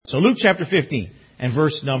So Luke chapter 15 and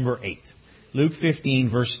verse number 8. Luke 15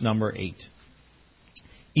 verse number 8.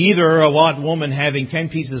 Either what woman having 10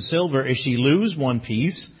 pieces of silver, if she lose one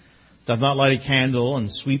piece, doth not light a candle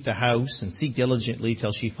and sweep the house and seek diligently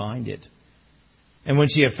till she find it. And when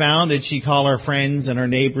she have found it, she call her friends and her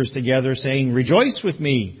neighbors together, saying, Rejoice with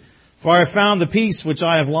me, for I have found the piece which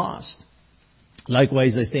I have lost.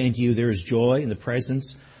 Likewise, I say unto you, there is joy in the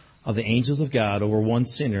presence of the angels of God over one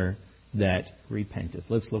sinner that repenteth.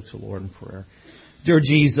 Let's look to the Lord in prayer. Dear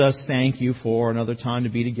Jesus, thank you for another time to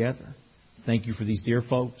be together. Thank you for these dear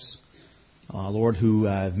folks, Lord, who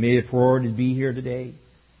have made it a priority to be here today.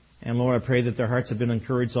 And Lord, I pray that their hearts have been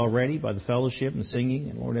encouraged already by the fellowship and singing.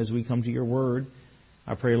 And Lord, as we come to your word,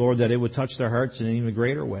 I pray, Lord, that it would touch their hearts in an even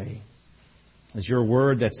greater way. It's your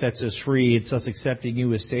word that sets us free. It's us accepting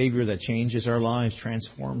you as Savior that changes our lives,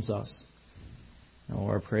 transforms us. And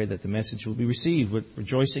Lord, I pray that the message will be received with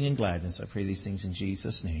rejoicing and gladness. I pray these things in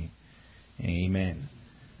Jesus' name. Amen.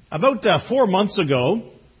 About 4 months ago,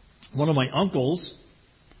 one of my uncles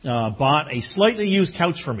bought a slightly used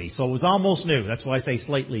couch for me. So it was almost new. That's why I say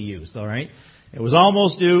slightly used, all right? It was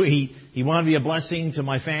almost new. He wanted to be a blessing to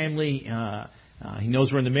my family. He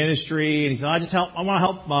knows we're in the ministry. And he said, I want to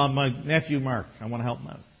help my nephew Mark. I want to help him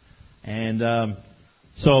out. And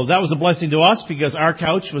so that was a blessing to us because our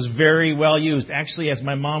couch was very well used. Actually, as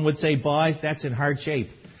my mom would say, boys, that's in hard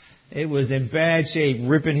shape. It was in bad shape,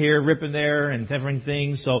 ripping here, ripping there, and different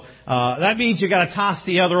things. So that means you got to toss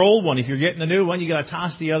the other old one. If you're getting a new one, you got to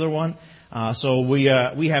toss the other one. So we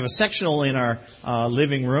have a sectional in our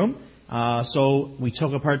living room. So we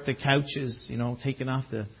took apart the couches, taking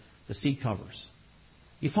off the seat covers.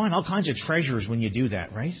 You find all kinds of treasures when you do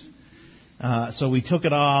that, right? So we took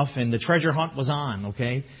it off, and the treasure hunt was on.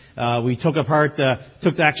 Okay, we took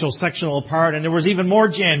the actual sectional apart, and there was even more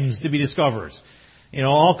gems to be discovered.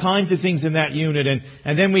 All kinds of things in that unit.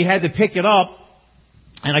 And then we had to pick it up,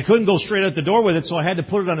 and I couldn't go straight out the door with it, so I had to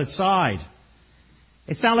put it on its side.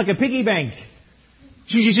 It sounded like a piggy bank.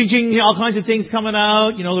 Ching, ching, ching, ching, all kinds of things coming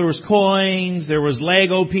out. There was coins, there was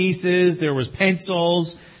Lego pieces, there was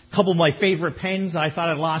pencils, a couple of my favorite pens I thought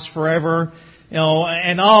I'd lost forever,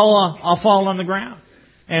 and all falling on the ground.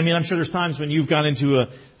 I mean, I'm sure there's times when you've gone into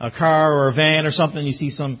a car or a van or something, you see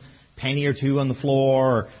some penny or two on the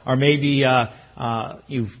floor, or maybe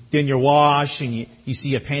you've done your wash and you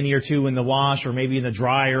see a penny or two in the wash or maybe in the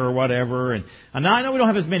dryer or whatever. And now I know we don't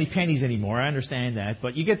have as many pennies anymore. I understand that.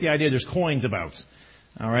 But you get the idea. There's coins about.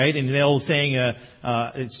 All right. And the old saying,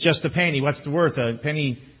 it's just a penny. What's the worth? A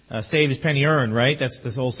penny saved is penny earned, right? That's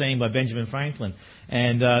this old saying by Benjamin Franklin.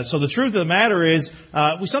 And so the truth of the matter is,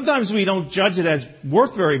 sometimes we don't judge it as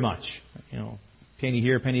worth very much. Penny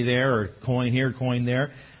here, penny there, or coin here, coin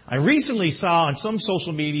there. I recently saw on some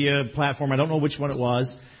social media platform, I don't know which one it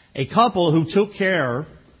was, a couple who took care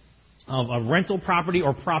of a rental property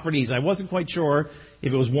or properties. I wasn't quite sure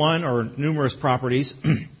if it was one or numerous properties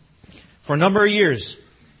for a number of years.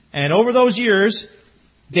 And over those years,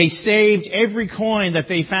 they saved every coin that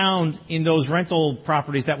they found in those rental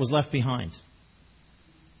properties that was left behind.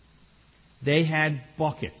 They had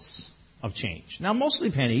buckets of change. Now,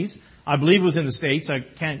 mostly pennies. I believe it was in the States. I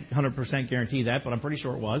can't 100% guarantee that, but I'm pretty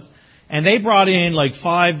sure it was. And they brought in like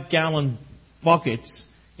 5-gallon buckets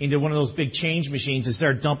into one of those big change machines and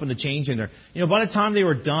started dumping the change in there. By the time they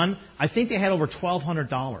were done, I think they had over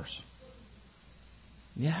 $1,200.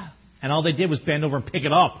 Yeah. And all they did was bend over and pick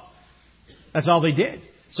it up. That's all they did.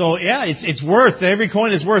 So yeah, it's worth, every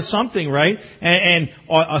coin is worth something, right? And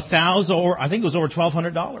 1,000, or I think it was over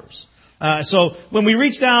 $1,200. So when we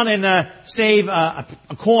reach down and save a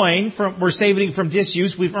coin, we're saving it from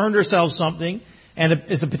disuse. We've earned ourselves something, and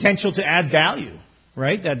it's a potential to add value,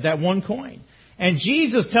 right? That one coin. And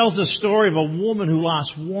Jesus tells the story of a woman who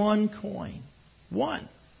lost one coin. One.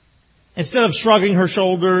 Instead of shrugging her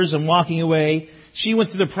shoulders and walking away, she went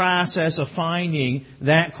through the process of finding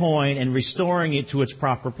that coin and restoring it to its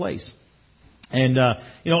proper place. And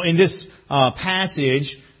in this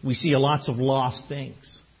passage, we see lots of lost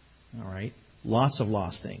things. All right. Lots of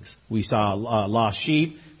lost things. We saw lost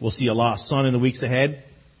sheep. We'll see a lost son in the weeks ahead.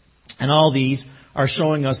 And all these are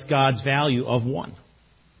showing us God's value of one.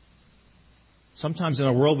 Sometimes in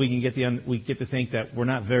our world we get to think that we're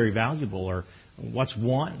not very valuable, or what's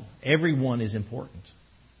one? Everyone is important.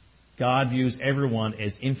 God views everyone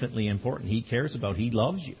as infinitely important. He cares about. He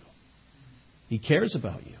loves you. He cares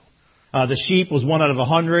about you. The sheep was 1 out of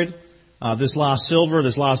 100. This lost silver,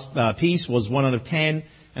 this lost piece was 1 out of 10.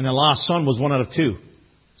 And the lost son was 1 out of 2.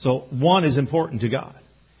 So 1 is important to God.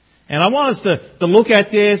 And I want us to look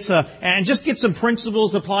at this and just get some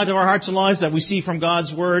principles applied to our hearts and lives that we see from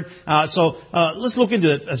God's Word. So let's look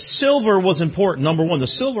into it. Silver was important. Number one, the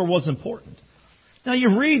silver was important. Now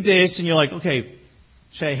you read this and you're like, okay,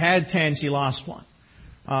 she had 10, she lost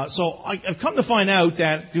 1. So I've come to find out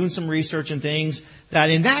that, doing some research and things, that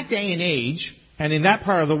in that day and age, and in that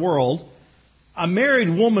part of the world, a married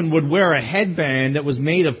woman would wear a headband that was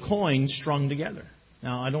made of coins strung together.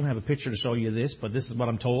 Now, I don't have a picture to show you this, but this is what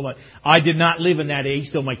I'm told. I did not live in that age,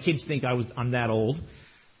 though my kids think I'm that old.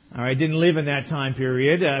 All right, didn't live in that time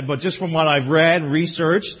period, but just from what I've read,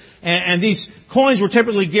 researched, and these coins were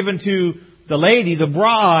typically given to the lady, the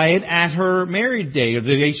bride, at her married day, or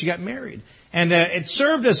the day she got married. And it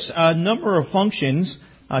served as a number of functions.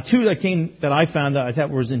 2 that I found that I thought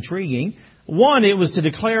was intriguing. One, it was to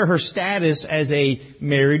declare her status as a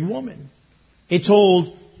married woman. It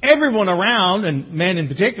told everyone around, and men in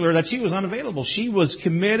particular, that she was unavailable. She was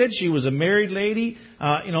committed. She was a married lady.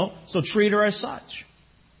 So treat her as such.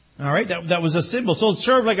 All right, that was a symbol. So it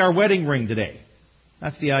served like our wedding ring today.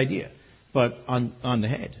 That's the idea, but on the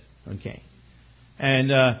head. Okay,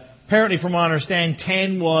 and apparently, from what I understand,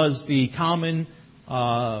 10 was the common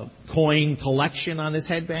coin collection on this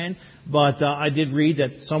headband. But I did read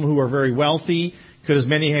that some who are very wealthy could as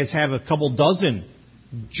many as have a couple dozen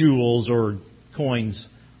jewels or coins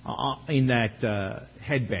in that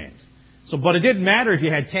headband. But it didn't matter if you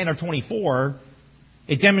had 10 or 24.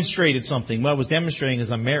 It demonstrated something. What it was demonstrating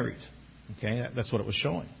is I'm married. Okay, that's what it was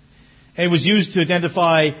showing. It was used to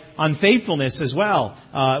identify unfaithfulness as well.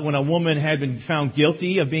 When a woman had been found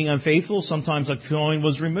guilty of being unfaithful, sometimes a coin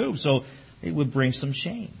was removed, so it would bring some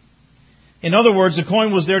shame. In other words, the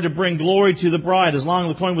coin was there to bring glory to the bride. As long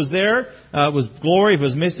as the coin was there, it was glory. If it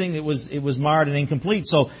was missing, it was marred and incomplete.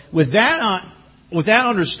 So with that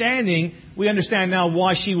understanding, we understand now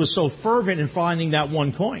why she was so fervent in finding that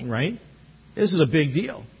one coin, right? This is a big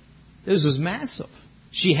deal. This is massive.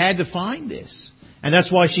 She had to find this. And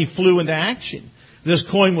that's why she flew into action. This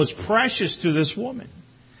coin was precious to this woman.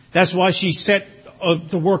 That's why she set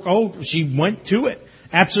to work. She went to it.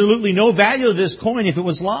 Absolutely no value to this coin if it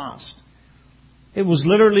was lost. It was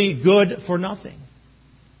literally good for nothing.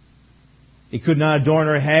 It could not adorn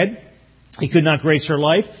her head. It could not grace her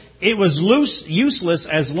life. It was useless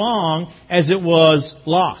as long as it was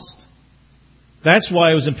lost. That's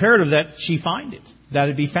why it was imperative that she find it, that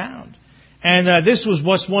it be found. And this was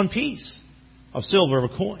just one piece of silver, of a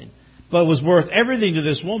coin. But it was worth everything to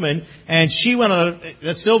this woman. And she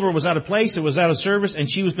that silver was out of place, it was out of service, and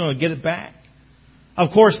she was going to get it back.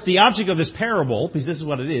 Of course, the object of this parable, because this is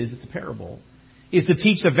what it is, it's a parable, is to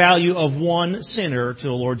teach the value of one sinner to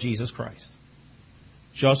the Lord Jesus Christ.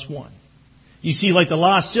 Just one. You see, like the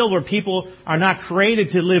lost silver, people are not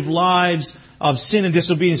created to live lives of sin and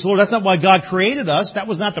disobedience to the Lord. That's not why God created us. That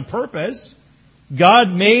was not the purpose. God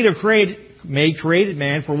created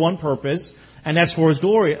man for one purpose, and that's for His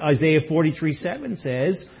glory. Isaiah 43:7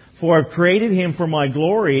 says, "For I've created him for my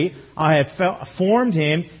glory. I have formed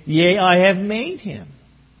him, yea, I have made him."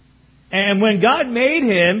 And when God made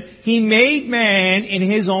him, He made man in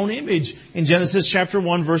His own image. In Genesis chapter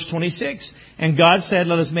 1, verse 26. And God said,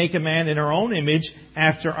 "Let us make a man in our own image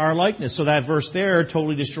after our likeness." So that verse there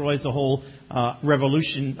totally destroys the whole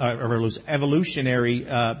evolutionary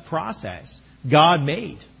process. God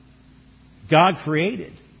made. God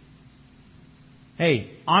created. Hey,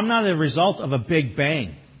 I'm not a result of a big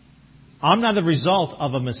bang. I'm not the result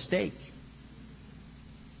of a mistake.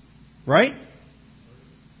 Right?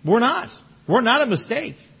 We're not. We're not a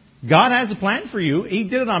mistake. God has a plan for you. He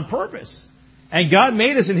did it on purpose. And God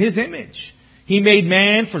made us in His image. He made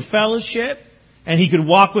man for fellowship, and He could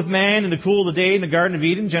walk with man in the cool of the day in the Garden of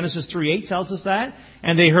Eden. Genesis 3:8 tells us that.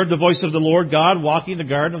 And they heard the voice of the Lord God walking in the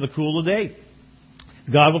garden of the cool of the day.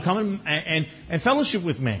 God will come and fellowship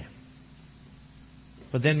with man.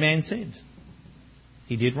 But then man sinned.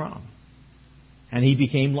 He did wrong. And he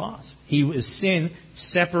became lost. His sin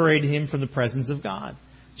separated him from the presence of God.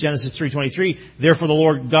 Genesis 3:23, "Therefore the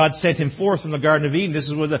Lord God sent him forth from the Garden of Eden." This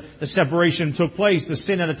is where the separation took place. The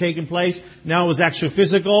sin had taken place. Now it was actually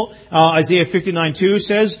physical. Isaiah 59:2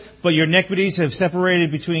 says, "But your iniquities have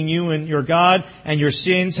separated between you and your God, and your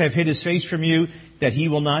sins have hid His face from you, that He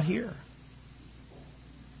will not hear."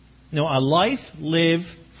 No, a life lived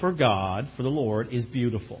for God, for the Lord, is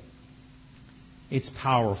beautiful. It's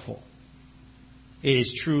powerful. It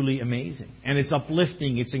is truly amazing. And it's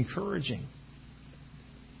uplifting. It's encouraging.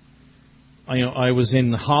 I was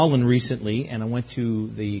in Holland recently, and I went to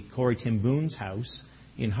the Corrie ten Boom's house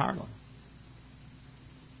in Haarlem.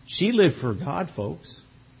 She lived for God, folks.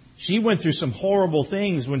 She went through some horrible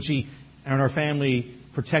things when she And our family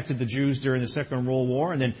protected the Jews during the Second World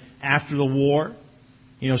War. And then after the war,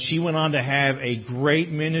 she went on to have a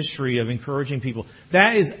great ministry of encouraging people.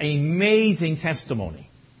 That is an amazing testimony.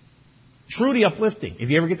 Truly uplifting. If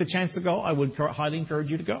you ever get the chance to go, I would highly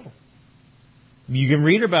encourage you to go. You can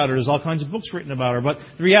read about her. There's all kinds of books written about her. But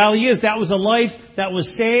the reality is that was a life that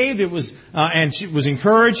was saved. It was, and it was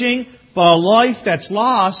encouraging. But a life that's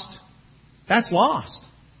lost, that's lost.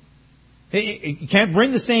 It can't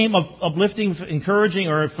bring the same uplifting, encouraging,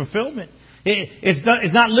 or fulfillment.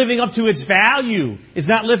 It's not living up to its value. It's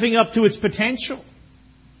not living up to its potential.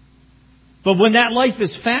 But when that life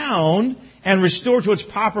is found and restored to its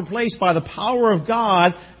proper place by the power of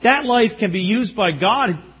God, that life can be used by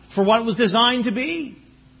God for what it was designed to be.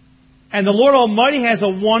 And the Lord Almighty has a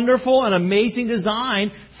wonderful and amazing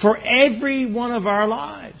design for every one of our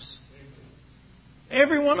lives.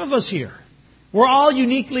 Every one of us here. We're all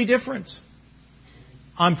uniquely different.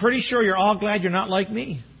 I'm pretty sure you're all glad you're not like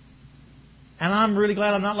me. And I'm really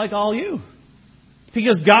glad I'm not like all you.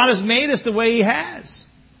 Because God has made us the way He has.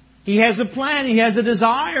 He has a plan. He has a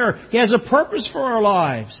desire. He has a purpose for our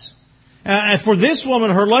lives. And for this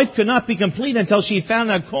woman, her life could not be complete until she found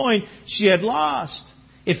that coin she had lost.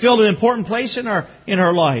 It filled an important place in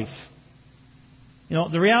her life.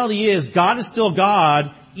 The reality is God is still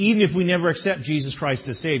God, even if we never accept Jesus Christ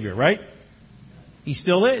as Savior, right? He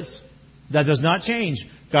still is. That does not change.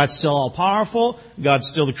 God's still all-powerful. God's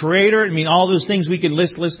still the Creator. All those things we can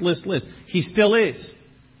list. He still is.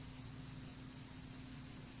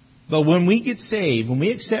 But when we get saved, when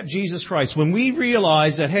we accept Jesus Christ, when we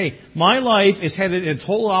realize that, hey, my life is headed in a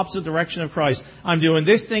total opposite direction of Christ, I'm doing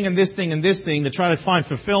this thing and this thing and this thing to try to find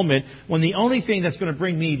fulfillment, when the only thing that's going to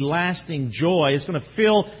bring me lasting joy, is going to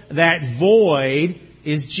fill that void,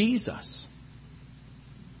 is Jesus.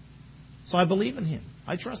 So I believe in Him.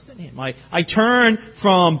 I trust in Him. I turn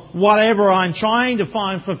from whatever I'm trying to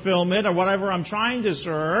find fulfillment or whatever I'm trying to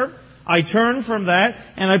serve. I turn from that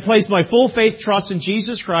and I place my full faith trust in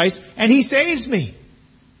Jesus Christ, and He saves me.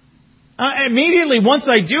 Immediately, once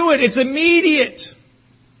I do it, it's immediate.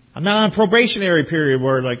 I'm not on a probationary period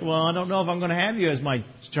where I don't know if I'm going to have you as my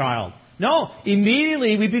child. No,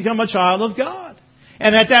 immediately we become a child of God.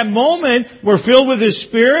 And at that moment, we're filled with His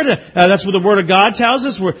Spirit. That's what the Word of God tells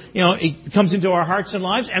us. It comes into our hearts and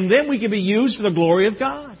lives, and then we can be used for the glory of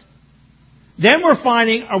God. Then we're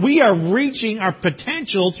finding we are reaching our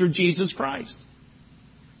potential through Jesus Christ.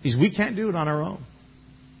 Because we can't do it on our own.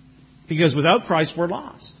 Because without Christ, we're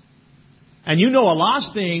lost. And a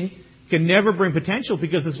lost thing can never bring potential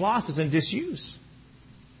because it's lost, it's in disuse.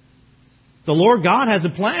 The Lord God has a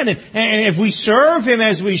plan, and if we serve Him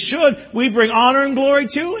as we should, we bring honor and glory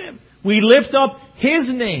to Him. We lift up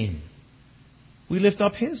His name. We lift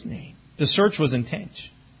up His name. The search was intense.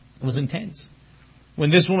 It was intense. When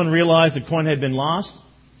this woman realized the coin had been lost,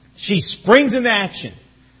 she springs into action.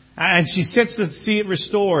 And she sets to see it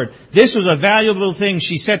restored. This was a valuable thing.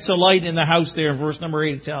 She sets a light in the house there in verse number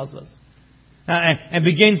 8, it tells us. And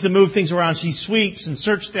begins to move things around. She sweeps and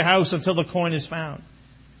searches the house until the coin is found.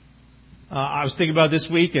 I was thinking about this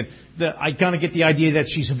week, and I kind of get the idea that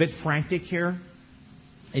she's a bit frantic here.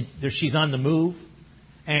 She's on the move.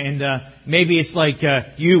 And maybe it's like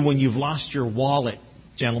you when you've lost your wallet,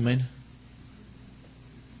 gentlemen.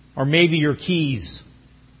 Or maybe your keys.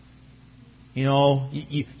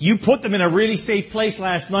 You put them in a really safe place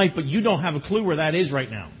last night, but you don't have a clue where that is right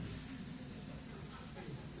now.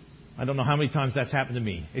 I don't know how many times that's happened to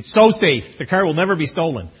me. It's so safe. The car will never be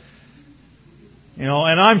stolen. And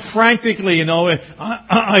I'm frantically,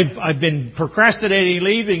 I've been procrastinating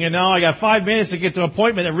leaving, and now I got 5 minutes to get to an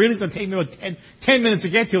appointment that really is going to take me about 10 minutes to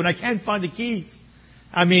get to, and I can't find the keys.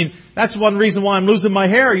 That's one reason why I'm losing my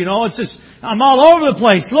hair, it's just, I'm all over the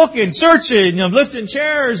place, looking, searching, I'm lifting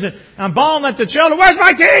chairs, and I'm bawling at the children, where's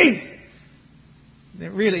my keys?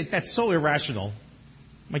 Really, that's so irrational.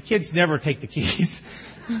 My kids never take the keys.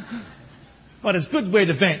 But it's a good way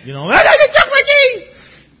to vent, they took my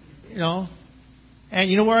keys! And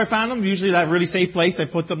you know where I found them? Usually that really safe place I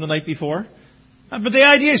put them the night before. But the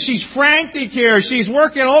idea is she's frantic here. She's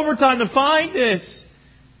working overtime to find this.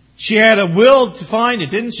 She had a will to find it,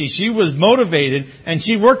 didn't she? She was motivated, and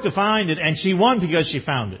she worked to find it, and she won because she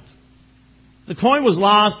found it. The coin was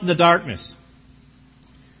lost in the darkness.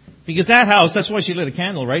 Because that house, that's why she lit a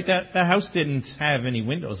candle, right? That house didn't have any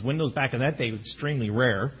windows. Windows back in that day were extremely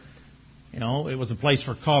rare. It was a place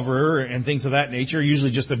for cover and things of that nature.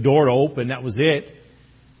 Usually just a door to open, that was it.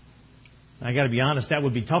 I gotta be honest, that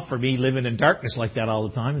would be tough for me living in darkness like that all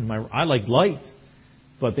the time. I like light.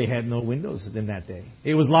 But they had no windows in that day.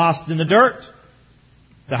 It was lost in the dirt.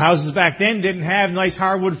 The houses back then didn't have nice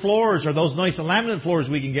hardwood floors or those nice laminate floors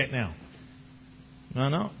we can get now.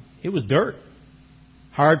 No. It was dirt.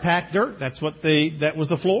 Hard packed dirt. That was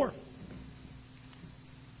the floor.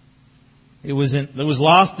 It was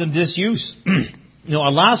lost in disuse. A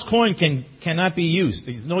lost coin cannot be used.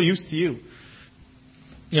 It's no use to you.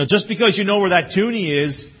 Just because you know where that toonie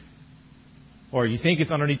is, or you think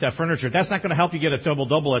it's underneath that furniture, that's not going to help you get a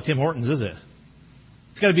double-double at Tim Hortons, is it?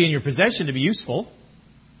 It's got to be in your possession to be useful.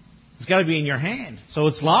 It's got to be in your hand. So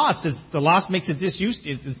it's lost. The loss makes it disused.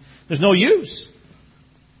 There's no use.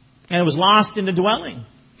 And it was lost in the dwelling.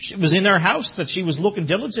 It was in their house that she was looking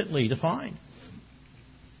diligently to find.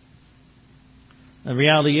 The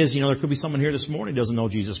reality is, there could be someone here this morning who doesn't know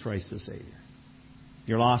Jesus Christ as Savior.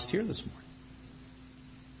 You're lost here this morning.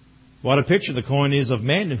 What a picture the coin is of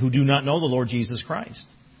men who do not know the Lord Jesus Christ.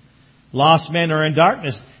 Lost men are in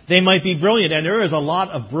darkness. They might be brilliant, and there is a lot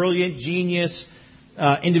of brilliant, genius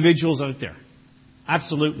individuals out there.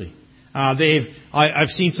 Absolutely.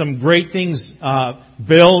 I've seen some great things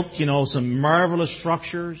built, some marvelous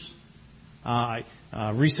structures.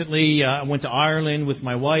 Recently, I went to Ireland with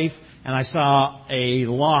my wife, and I saw a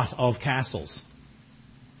lot of castles.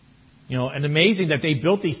 And amazing that they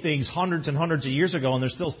built these things hundreds and hundreds of years ago, and they're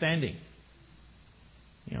still standing.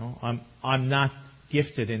 I'm not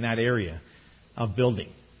gifted in that area of building,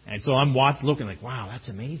 and so I'm looking like, wow, that's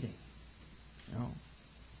amazing.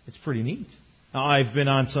 It's pretty neat. I've been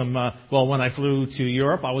on some. When I flew to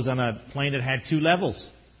Europe, I was on a plane that had 2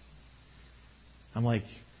 levels. I'm like,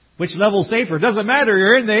 which level's safer? It doesn't matter.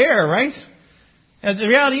 You're in the air, right? And the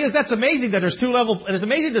reality is that's amazing that there's 2 levels. And it's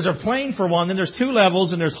amazing there's a plane for one, then there's 2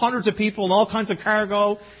 levels, and there's hundreds of people and all kinds of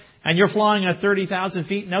cargo, and you're flying at 30,000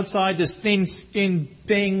 feet, and outside this thin skin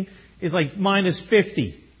thing is like minus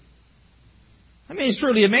 50. It's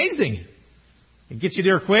truly amazing. It gets you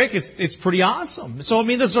there quick. It's pretty awesome. So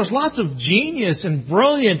there's lots of genius and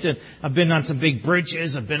brilliant. And I've been on some big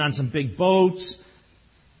bridges. I've been on some big boats.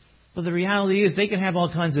 But the reality is they can have all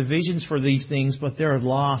kinds of visions for these things, but they're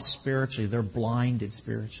lost spiritually. They're blinded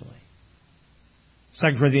spiritually.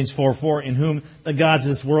 2 Corinthians 4:4, in whom the gods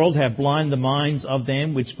of this world have blinded the minds of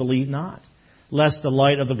them which believe not, lest the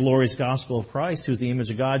light of the glorious gospel of Christ, who is the image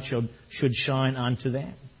of God, should shine unto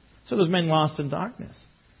them. So there's men lost in darkness.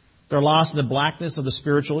 They're lost in the blackness of the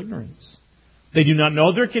spiritual ignorance. They do not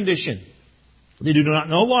know their condition. They do not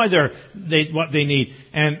know why what they need,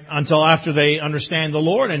 and until after they understand the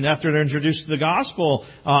Lord and after they're introduced to the gospel.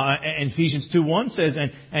 And Ephesians 2:1 says,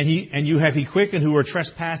 and you have He quickened who are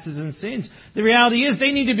trespasses and sins. The reality is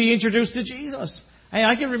they need to be introduced to Jesus. Hey,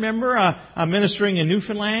 I can remember ministering in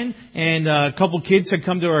Newfoundland, and a couple kids had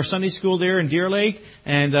come to our Sunday school there in Deer Lake,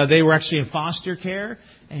 and they were actually in foster care.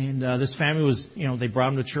 And this family was, they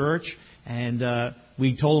brought them to church, and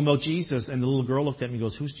we told them about Jesus, and the little girl looked at me and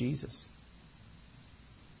goes, "Who's Jesus?"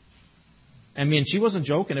 She wasn't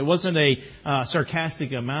joking. It wasn't a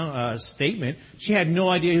sarcastic statement. She had no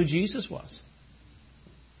idea who Jesus was.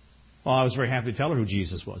 Well, I was very happy to tell her who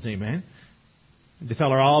Jesus was. Amen. And to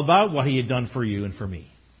tell her all about what He had done for you and for me.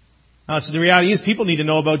 So the reality is people need to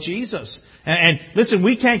know about Jesus. And listen,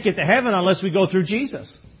 we can't get to heaven unless we go through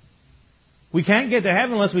Jesus. We can't get to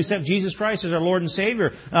heaven unless we accept Jesus Christ as our Lord and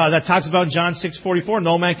Savior. That talks about in John 6:44,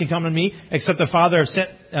 no man can come to me except the Father have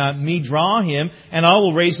sent me draw him, and I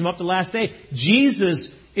will raise him up the last day.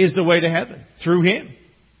 Jesus is the way to heaven, through Him.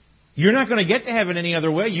 You're not going to get to heaven any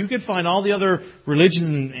other way. You can find all the other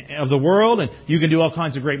religions of the world, and you can do all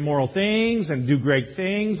kinds of great moral things, and do great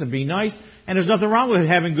things, and be nice. And there's nothing wrong with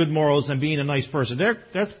having good morals and being a nice person.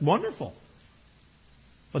 That's wonderful.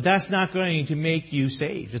 But that's not going to make you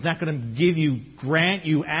saved. It's not going to grant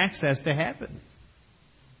you access to heaven.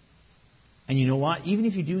 And you know what? Even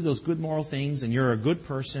if you do those good moral things and you're a good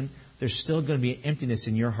person, there's still going to be an emptiness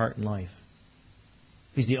in your heart and life.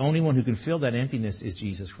 Because the only one who can fill that emptiness is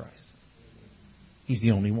Jesus Christ. He's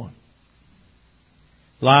the only one.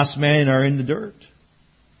 Lost men are in the dirt.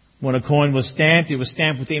 When a coin was stamped, it was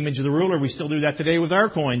stamped with the image of the ruler. We still do that today with our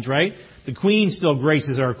coins, right? The Queen still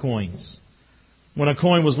graces our coins. When a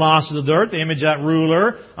coin was lost to the dirt, the image of that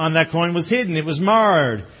ruler on that coin was hidden. It was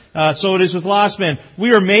marred. So it is with lost men.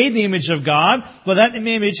 We are made in the image of God, but that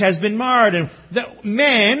image has been marred. And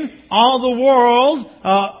men, all the world,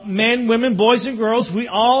 men, women, boys and girls, we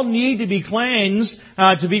all need to be cleansed,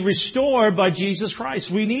 to be restored by Jesus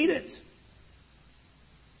Christ. We need it.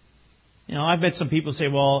 I bet some people say,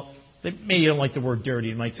 well, maybe you don't like the word dirty.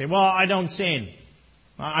 You might say, well, I don't sin.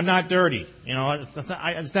 I'm not dirty.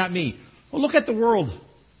 It's not me. Well, look at the world.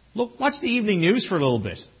 Watch the evening news for a little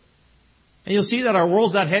bit. And you'll see that our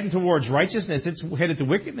world's not heading towards righteousness. It's headed to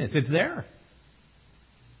wickedness. It's there.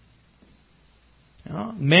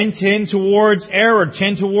 Men tend towards error,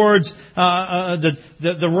 tend towards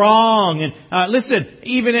the wrong. And listen,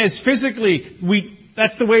 even as physically,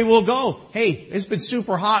 that's the way we'll go. Hey, it's been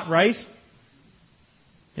super hot, right?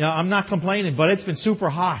 I'm not complaining, but it's been super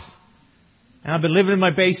hot. And I've been living in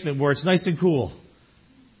my basement where it's nice and cool.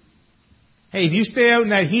 Hey, if you stay out in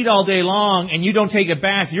that heat all day long and you don't take a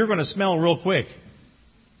bath, you're going to smell real quick.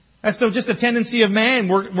 That's just a tendency of man.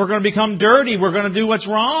 We're going to become dirty. We're going to do what's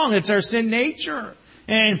wrong. It's our sin nature.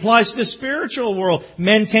 And it applies to the spiritual world.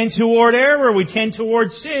 Men tend toward error. We tend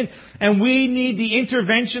toward sin. And we need the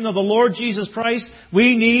intervention of the Lord Jesus Christ.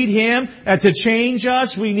 We need Him to change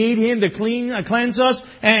us. We need Him to cleanse us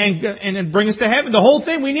and bring us to heaven. The whole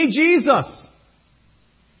thing, we need Jesus.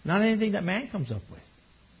 Not anything that man comes up with.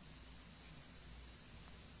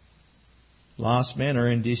 Lost men are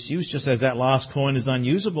in disuse, just as that lost coin is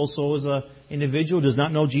unusable, so is an individual who does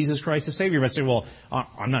not know Jesus Christ as Savior. You might say, well,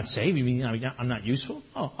 I'm not saved. You mean I'm not useful?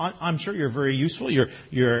 Oh, I'm sure you're very useful.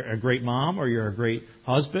 You're a great mom, or you're a great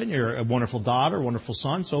husband. You're a wonderful daughter, wonderful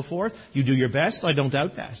son, so forth. You do your best. I don't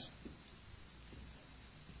doubt that.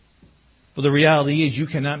 But the reality is you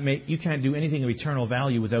can't do anything of eternal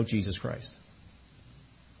value without Jesus Christ.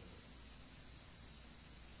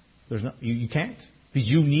 You can't. Because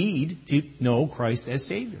you need to know Christ as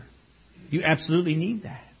Savior. You absolutely need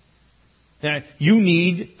that. That you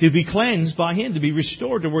need to be cleansed by Him, to be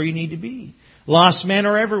restored to where you need to be. Lost men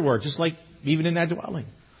are everywhere, just like even in that dwelling.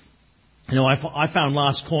 I found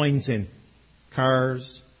lost coins in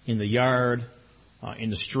cars, in the yard, in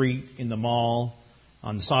the street, in the mall,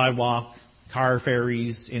 on the sidewalk, car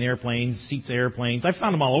ferries, in airplanes, seats of airplanes. I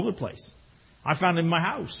found them all over the place. I found them in my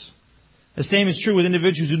house. The same is true with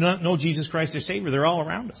individuals who do not know Jesus Christ as Savior. They're all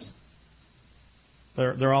around us.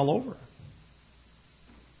 They're all over.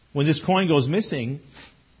 When this coin goes missing,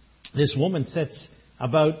 this woman sets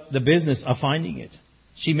about the business of finding it.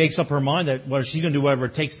 She makes up her mind that she's going to do whatever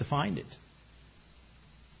it takes to find it.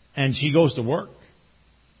 And she goes to work.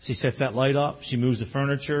 She sets that light up. She moves the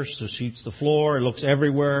furniture. She sweeps the floor. It looks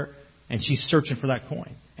everywhere. And she's searching for that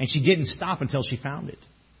coin. And she didn't stop until she found it.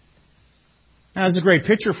 Now, this is a great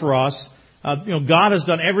picture for us. God has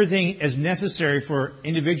done everything as necessary for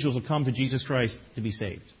individuals to come to Jesus Christ to be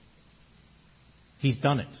saved. He's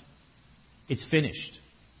done it. It's finished.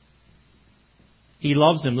 He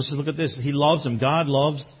loves them. Let's just look at this. He loves them. God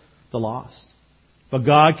loves the lost. But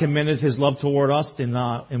God commended His love toward us,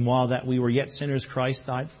 and while that we were yet sinners, Christ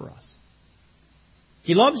died for us.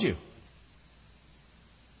 He loves you.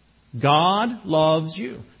 God loves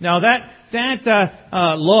you. Now that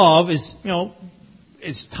love is,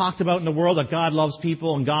 it's talked about in the world that God loves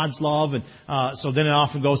people and God's love, and so then it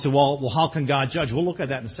often goes to, well, how can God judge? We'll look at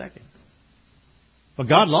that in a second. But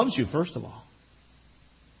God loves you, first of all.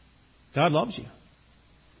 God loves you.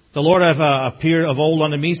 The Lord hath appeared of old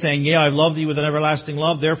unto me, saying, Yea, I have loved thee with an everlasting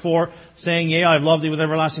love. Therefore, saying, Yea, I have loved thee with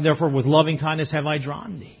everlasting. Therefore, with loving kindness have I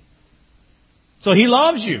drawn thee. So He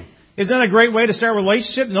loves you. Isn't that a great way to start a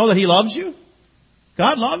relationship? Know that He loves you?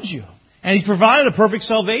 God loves you. And He's provided a perfect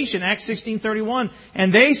salvation. Acts 16:31.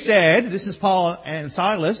 And they said, this is Paul and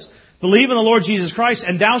Silas, believe in the Lord Jesus Christ,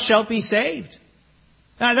 and thou shalt be saved.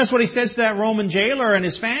 Now, that's what he says to that Roman jailer and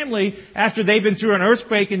his family after they've been through an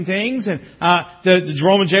earthquake and things. And the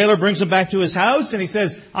Roman jailer brings them back to his house, and he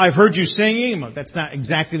says, I've heard you singing. That's not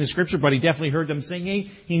exactly the scripture, but he definitely heard them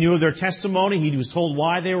singing. He knew their testimony. He was told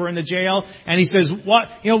why they were in the jail. And he says, what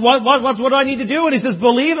do I need to do? And he says,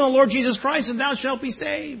 believe in the Lord Jesus Christ, and thou shalt be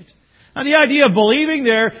saved. Now, the idea of believing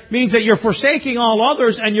there means that you're forsaking all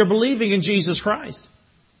others and you're believing in Jesus Christ.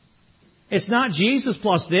 It's not Jesus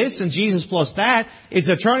plus this and Jesus plus that. It's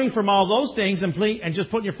a turning from all those things and just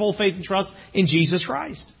putting your full faith and trust in Jesus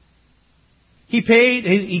Christ. He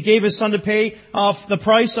gave His Son to pay the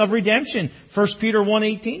price of redemption. 1 Peter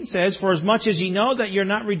 1:18 says, For as much as ye know that you're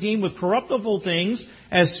not redeemed with corruptible things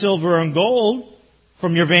as silver and gold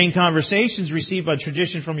from your vain conversations received by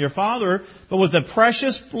tradition from your father, but with the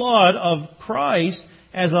precious blood of Christ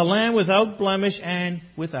as a lamb without blemish and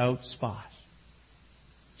without spot.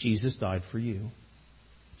 Jesus died for you.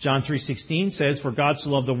 John 3:16 says, For God so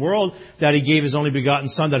loved the world that He gave His only begotten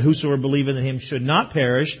Son, that whosoever believeth in Him should not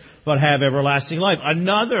perish, but have everlasting life.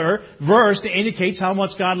 Another verse that indicates how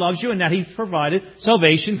much God loves you and that He provided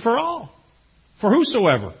salvation for all. For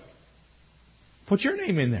whosoever. Put your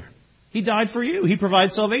name in there. He died for you. He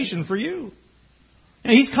provides salvation for you.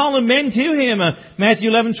 And He's calling men to Him. Matthew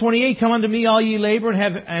 11:28, Come unto me, all ye labor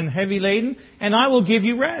and heavy laden, and I will give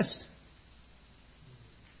you rest.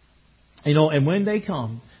 And when they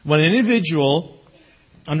come, when an individual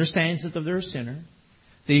understands that they're a sinner,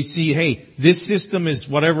 they see, hey, this system is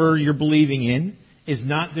whatever you're believing in, is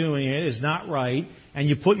not doing it, is not right, and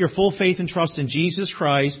you put your full faith and trust in Jesus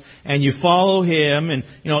Christ, and you follow Him, and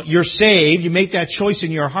you're saved, you make that choice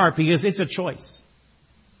in your heart because it's a choice.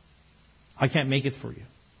 I can't make it for you.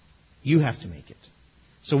 You have to make it.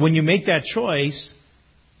 So when you make that choice,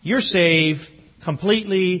 you're saved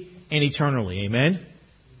completely and eternally. Amen?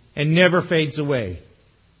 It never fades away.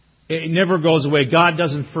 It never goes away. God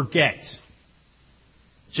doesn't forget.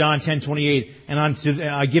 John 10:28, and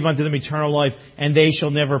I give unto them eternal life, and they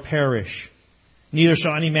shall never perish. Neither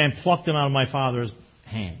shall any man pluck them out of my Father's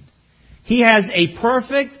hand. He has a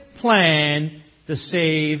perfect plan to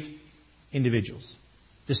save individuals,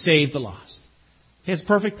 to save the lost. He has a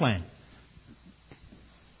perfect plan.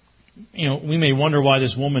 We may wonder why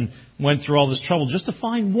this woman went through all this trouble just to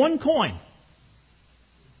find one coin.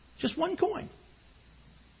 Just one coin.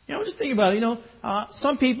 Just think about it.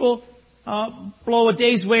 Some people blow a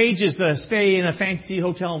day's wages to stay in a fancy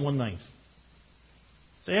hotel in one night.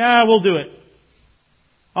 Say, yeah, we'll do it.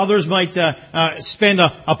 Others might spend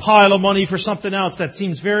a pile of money for something else that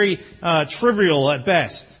seems very trivial at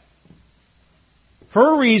best.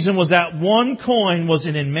 Her reason was that one coin was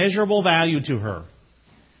an immeasurable value to her.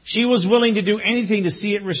 She was willing to do anything to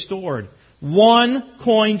see it restored. One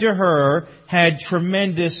coin to her had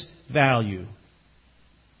tremendous value.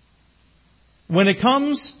 When it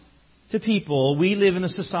comes to people, we live in a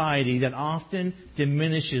society that often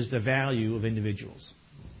diminishes the value of individuals.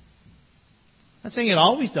 I'm not saying it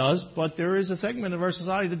always does, but there is a segment of our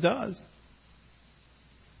society that does.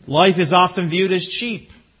 Life is often viewed as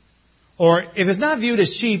cheap. Or if it's not viewed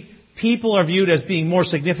as cheap, people are viewed as being more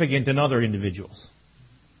significant than other individuals.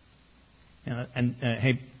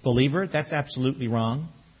 Hey, believer, that's absolutely wrong.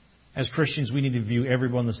 As Christians, we need to view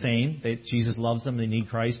everyone the same. Jesus loves them, they need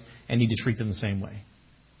Christ, and need to treat them the same way.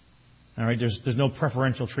 All right, there's no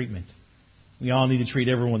preferential treatment. We all need to treat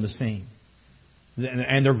everyone the same.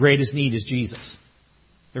 And their greatest need is Jesus.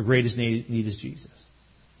 Their greatest need is Jesus.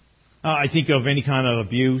 I think of any kind of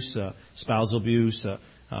abuse, spousal abuse,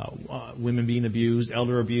 women being abused,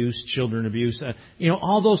 elder abuse, children abuse.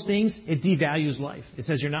 All those things, it devalues life. It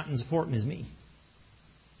says you're not as important as me.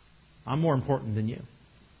 I'm more important than you.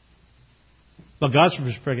 But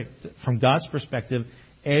from God's perspective,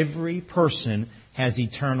 every person has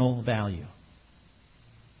eternal value.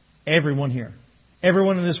 Everyone here.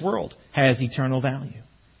 Everyone in this world has eternal value.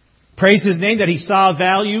 Praise His name that He saw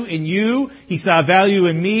value in you. He saw value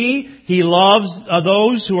in me. He loves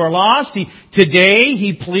those who are lost. Today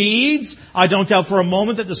He pleads. I don't doubt for a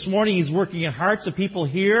moment that this morning He's working in hearts of people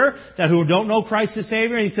here who don't know Christ as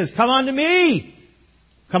Savior. And He says, come on to me.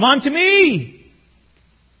 Come on to me.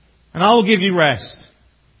 And I will give you rest.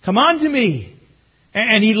 Come on to me.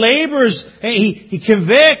 And He labors, He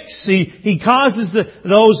convicts, He causes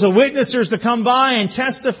those witnessers to come by and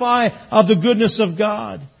testify of the goodness of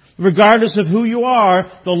God. Regardless of who you are,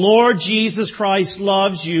 the Lord Jesus Christ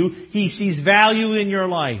loves you. He sees value in your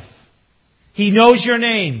life. He knows your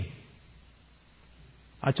name.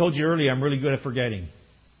 I told you earlier, I'm really good at forgetting.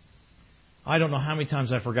 I don't know how many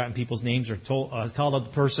times I've forgotten people's names or called out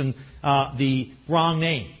the person the wrong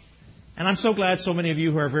name. And I'm so glad so many of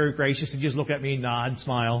you who are very gracious and just look at me and nod and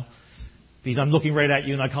smile. Because I'm looking right at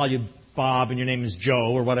you and I call you Bob and your name is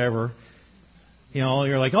Joe or whatever.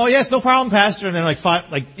 You're like, oh yes, no problem, Pastor. And then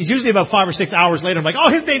it's usually about 5 or 6 hours later, I'm like, oh,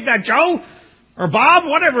 his name's not Joe or Bob,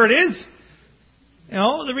 whatever it is.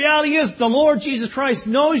 The reality is the Lord Jesus Christ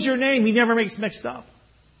knows your name. He never makes mixed up.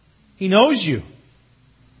 He knows you.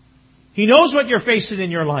 He knows what you're facing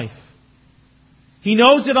in your life. He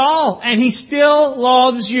knows it all and He still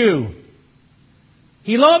loves you.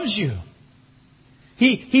 He loves you.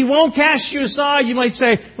 He won't cast you aside. You might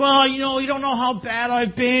say, well, you don't know how bad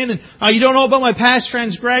I've been, and you don't know about my past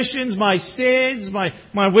transgressions, my sins, my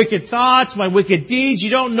wicked thoughts, my wicked deeds. You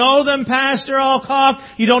don't know them, Pastor Alcock.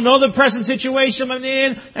 You don't know the present situation I'm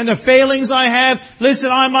in and the failings I have. Listen,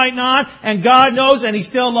 I might not, and God knows, and He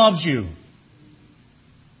still loves you.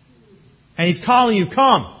 And He's calling you,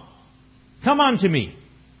 come. Come unto me.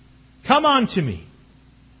 Come unto me.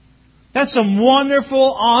 That's some wonderful,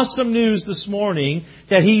 awesome news this morning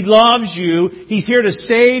that He loves you. He's here to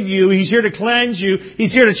save you. He's here to cleanse you.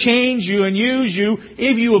 He's here to change you and use you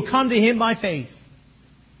if you will come to Him by faith.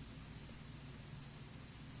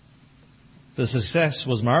 The success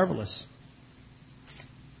was marvelous.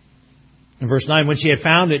 In verse 9, when she had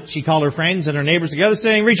found it, she called her friends and her neighbors together,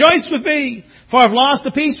 saying, rejoice with me, for I've lost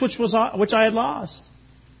the piece which I had lost.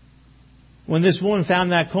 When this woman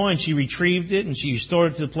found that coin, she retrieved it and she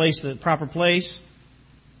restored it to the proper place.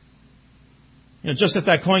 Just as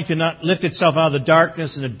that coin cannot lift itself out of the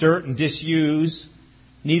darkness and the dirt and disuse,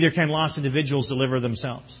 neither can lost individuals deliver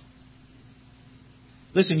themselves.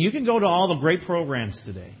 Listen, you can go to all the great programs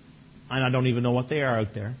today. And I don't even know what they are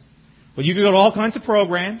out there. But you can go to all kinds of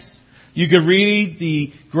programs. You can read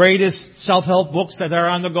the greatest self-help books that are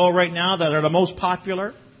on the go right now that are the most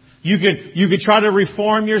popular. You could try to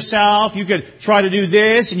reform yourself. You could try to do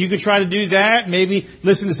this and you could try to do that. Maybe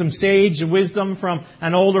listen to some sage wisdom from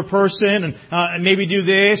an older person and maybe do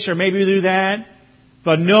this or maybe do that.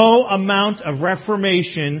 But no amount of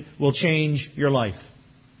reformation will change your life.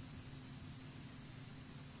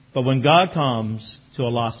 But when God comes to a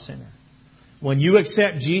lost sinner, when you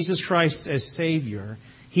accept Jesus Christ as Savior,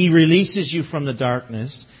 He releases you from the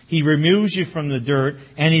darkness, He removes you from the dirt,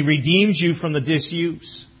 and He redeems you from the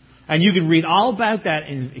disuse. And you can read all about that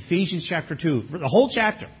in Ephesians chapter 2. The whole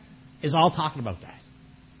chapter is all talking about that.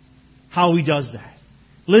 How He does that.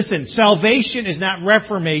 Listen, salvation is not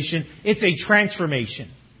reformation, it's a transformation.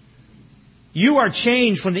 You are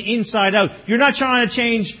changed from the inside out. You're not trying to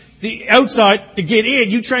change the outside to get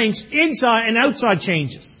in. You change inside and outside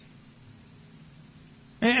changes.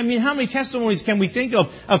 I mean, how many testimonies can we think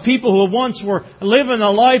of people who once were living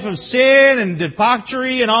a life of sin and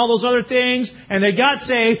debauchery and all those other things, and they got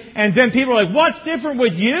saved, and then people are like, what's different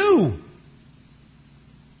with you?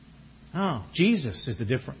 Oh, Jesus is the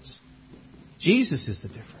difference. Jesus is the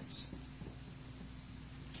difference.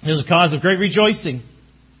 It was a cause of great rejoicing.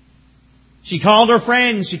 She called her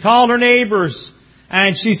friends, she called her neighbors,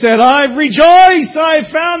 and she said, I rejoice, I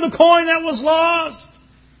found the coin that was lost.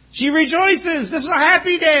 She rejoices. This is a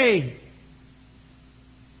happy day.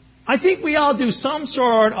 I think we all do some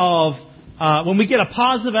sort of, when we get a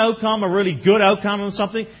positive outcome, a really good outcome of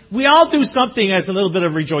something, we all do something as a little bit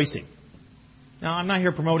of rejoicing. Now, I'm not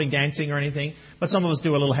here promoting dancing or anything, but some of us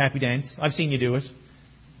do a little happy dance. I've seen you do it.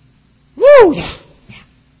 Woo! Yeah.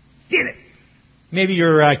 Did it. Maybe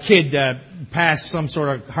your kid passed some sort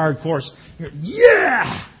of hard course.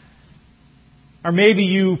 Yeah! Or maybe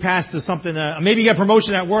you passed to something, maybe you got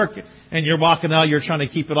promotion at work and you're walking out, you're trying to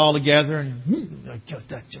keep it all together and I got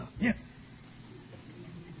that job. Yeah.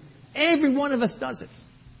 Every one of us does it.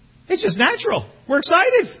 It's just natural. We're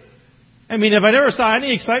excited. I mean, if I never saw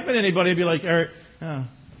any excitement in anybody, I'd be like,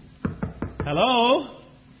 hello?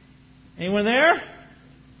 Anyone there?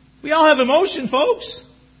 We all have emotion, folks.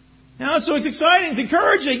 You know, so it's exciting, it's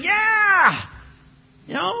encouraging. Yeah!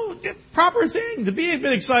 You know, the proper thing to be a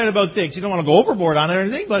bit excited about things. You don't want to go overboard on it or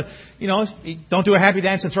anything, but, you know, don't do a happy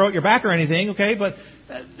dance and throw out your back or anything, okay? But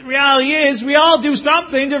the reality is, we all do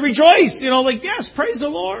something to rejoice. You know, like, yes, praise the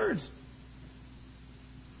Lord.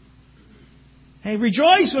 Hey,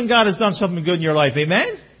 rejoice when God has done something good in your life. Amen?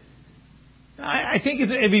 I think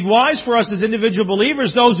it'd be wise for us as individual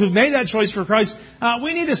believers, those who've made that choice for Christ,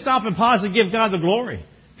 we need to stop and pause and give God the glory.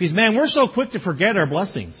 Because, man, we're so quick to forget our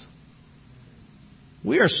blessings.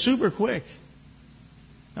 We are super quick.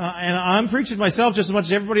 And I'm preaching to myself just as much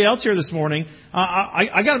as everybody else here this morning.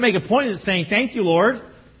 I got to make a point of saying, thank you, Lord.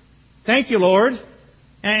 Thank you, Lord.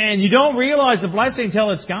 And you don't realize the blessing until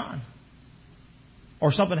it's gone.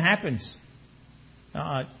 Or something happens.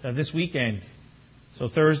 This weekend. So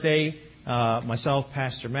Thursday, myself,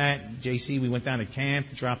 Pastor Matt, JC, we went down to camp,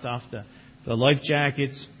 dropped off the life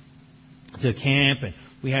jackets to camp, and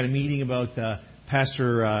we had a meeting about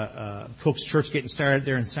Pastor Cook's church getting started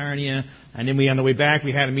there in Sarnia. And then on the way back,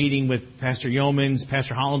 we had a meeting with Pastor Yeomans,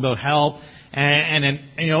 Pastor Holland about help. And then,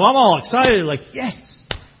 you know, I'm all excited, like, yes,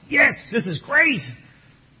 this is great.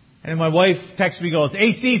 And then my wife texts me, goes,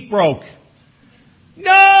 AC's broke.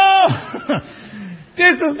 No!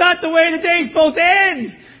 This is not the way the day's supposed to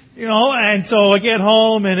end. You know, and so I get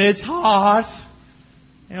home and it's hot.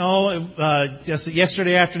 You know, just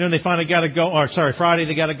yesterday afternoon they finally got it going, Friday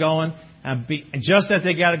they got it going. And just as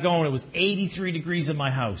they got it going, it was 83 degrees in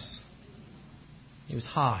my house. It was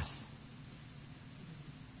hot.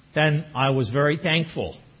 Then I was very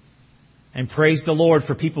thankful and praised the Lord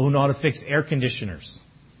for people who know how to fix air conditioners.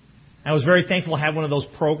 I was very thankful to have one of those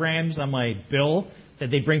programs on my bill that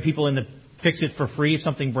they bring people in to fix it for free if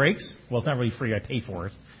something breaks. Well, it's not really free. I pay for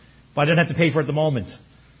it. But I didn't have to pay for it at the moment.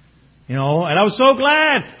 You know, and I was so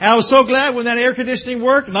glad. And I was so glad when that air conditioning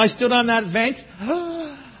worked and I stood on that vent.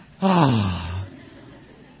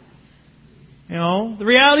 You know, the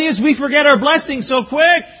reality is we forget our blessings so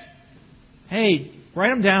quick. Hey, write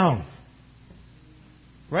them down.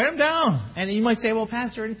 Write them down. And you might say, well,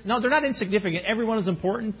 Pastor, no, they're not insignificant. Everyone is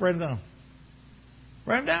important. Write them down.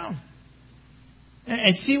 Write them down.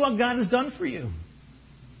 And see what God has done for you.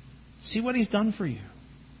 See what He's done for you.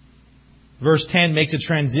 Verse 10 makes a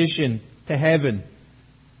transition to heaven.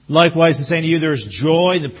 Likewise, I'm saying to you, there is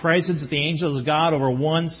joy in the presence of the angels of God over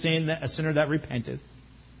a sinner that repenteth.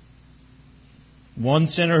 One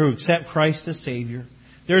sinner who accepts Christ as Savior.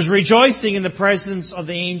 There's rejoicing in the presence of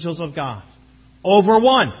the angels of God. Over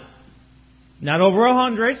one. Not over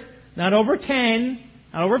 100, not over 10,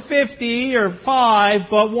 not over 50 or 5,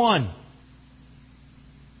 but one.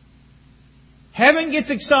 Heaven gets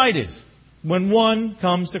excited when one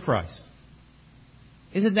comes to Christ.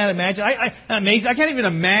 Isn't that amazing? I can't even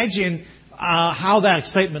imagine how that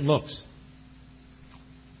excitement looks.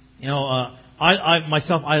 You know,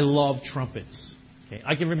 I love trumpets. Okay,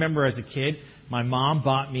 I can remember as a kid, my mom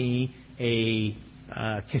bought me a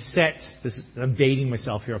cassette. I'm dating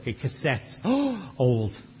myself here. Okay, cassettes.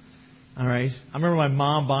 Old. All right. I remember my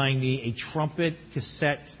mom buying me a trumpet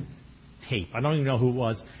cassette tape. I don't even know who it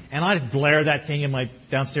was. And I'd blare that thing in my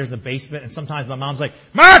downstairs in the basement. And sometimes my mom's like,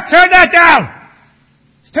 "Mark, turn that down!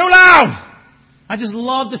 It's too loud!" I just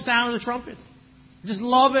love the sound of the trumpet. I just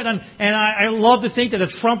love it. And I love to think that the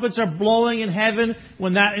trumpets are blowing in heaven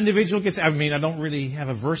when that individual gets, I mean, I don't really have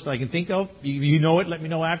a verse that I can think of. You know it, let me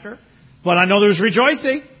know after. But I know there's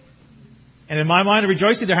rejoicing. And in my mind of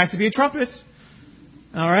rejoicing, there has to be a trumpet.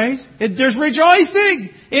 All right? There's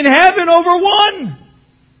rejoicing in heaven over one.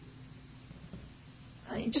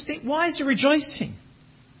 I just think, why is there rejoicing?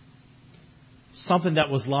 Something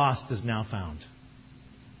that was lost is now found.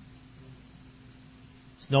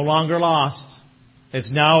 It's no longer lost. It's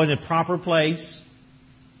now in the proper place.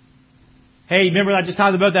 Hey, remember I just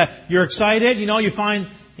talked about that? You're excited,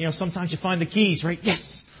 sometimes you find the keys, right?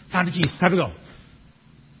 Yes! Found the keys. Time to go.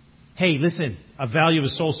 Hey, listen, a value of a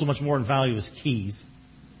soul so much more than value of his keys.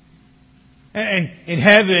 And in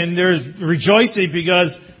heaven, there's rejoicing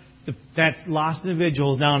because that lost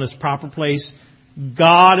individual is now in his proper place.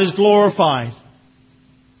 God is glorified.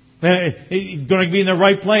 Going to be in the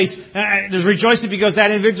right place. There's rejoicing because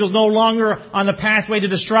that individual is no longer on the pathway to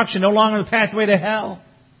destruction, no longer on the pathway to hell.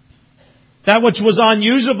 That which was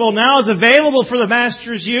unusable now is available for the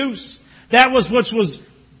Master's use. That which was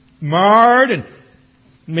marred and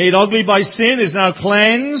made ugly by sin is now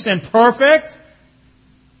cleansed and perfect,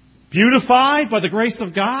 beautified by the grace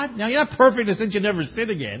of God. Now, you're not perfect in the sense you never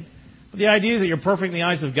sin again. But the idea is that you're perfect in the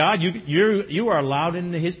eyes of God. You are allowed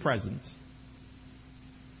into His presence.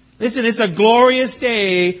 Listen, it's a glorious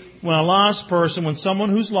day when a lost person, when someone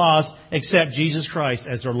who's lost, accepts Jesus Christ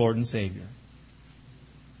as their Lord and Savior.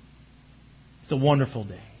 It's a wonderful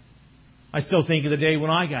day. I still think of the day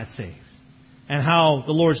when I got saved and how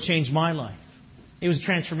the Lord's changed my life. It was a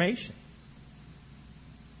transformation.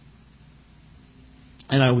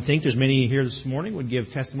 And I would think there's many here this morning would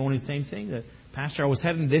give testimony the same thing, that, Pastor, I was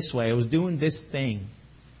heading this way. I was doing this thing.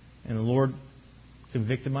 And the Lord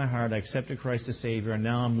convicted my heart. I accepted Christ as Savior, and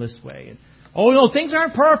now I'm this way. And, things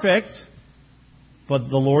aren't perfect, but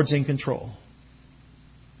the Lord's in control.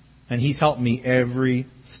 And He's helped me every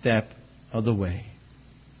step of the way.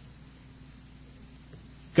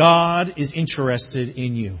 God is interested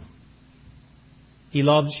in you. He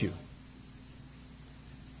loves you.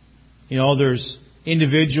 There's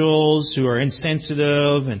individuals who are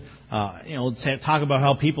insensitive and, talk about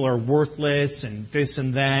how people are worthless and this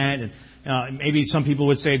and that. And maybe some people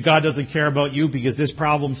would say, God doesn't care about you because this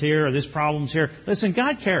problem's here or this problem's here. Listen,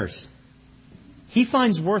 God cares. He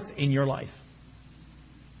finds worth in your life.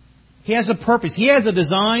 He has a purpose. He has a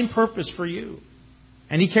design purpose for you.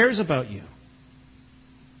 And He cares about you.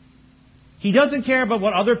 He doesn't care about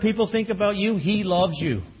what other people think about you. He loves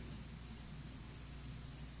you.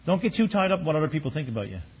 Don't get too tied up in what other people think about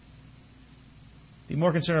you. Be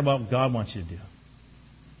more concerned about what God wants you to do.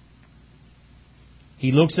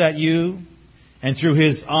 He looks at you, and through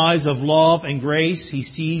His eyes of love and grace, He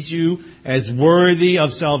sees you as worthy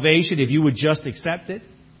of salvation if you would just accept it.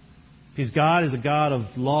 Because God is a God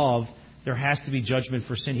of love, there has to be judgment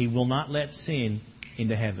for sin. He will not let sin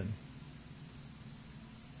into heaven.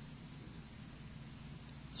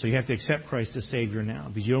 So you have to accept Christ as Savior now,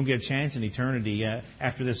 because you don't get a chance in eternity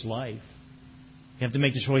after this life. You have to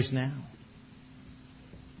make the choice now.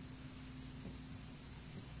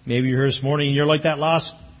 Maybe you're here this morning and you're like that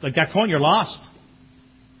coin, you're lost.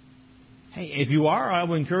 Hey, if you are, I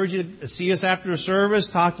would encourage you to see us after the service,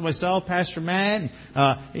 talk to myself, Pastor Matt.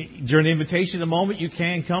 During the invitation in a moment, you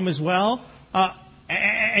can come as well.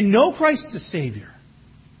 And know Christ as Savior.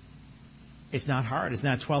 It's not hard. It's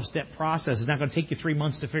not a 12-step process. It's not going to take you 3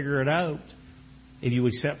 months to figure it out if you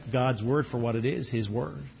accept God's Word for what it is, His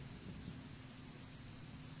Word.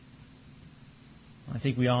 I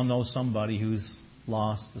think we all know somebody who's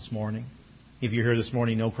lost this morning. If you're here this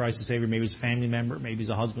morning, know Christ as Savior. Maybe it's a family member. Maybe it's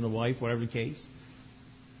a husband or wife, whatever the case.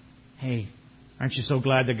 Hey, aren't you so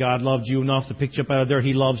glad that God loved you enough to pick you up out of there?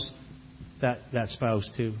 He loves that spouse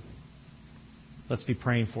too. Let's be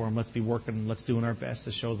praying for them. Let's be working. Let's doing our best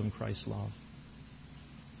to show them Christ's love.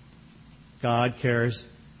 God cares.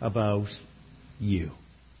 about you.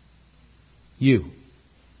 You.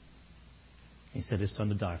 He sent His Son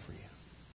to die for you.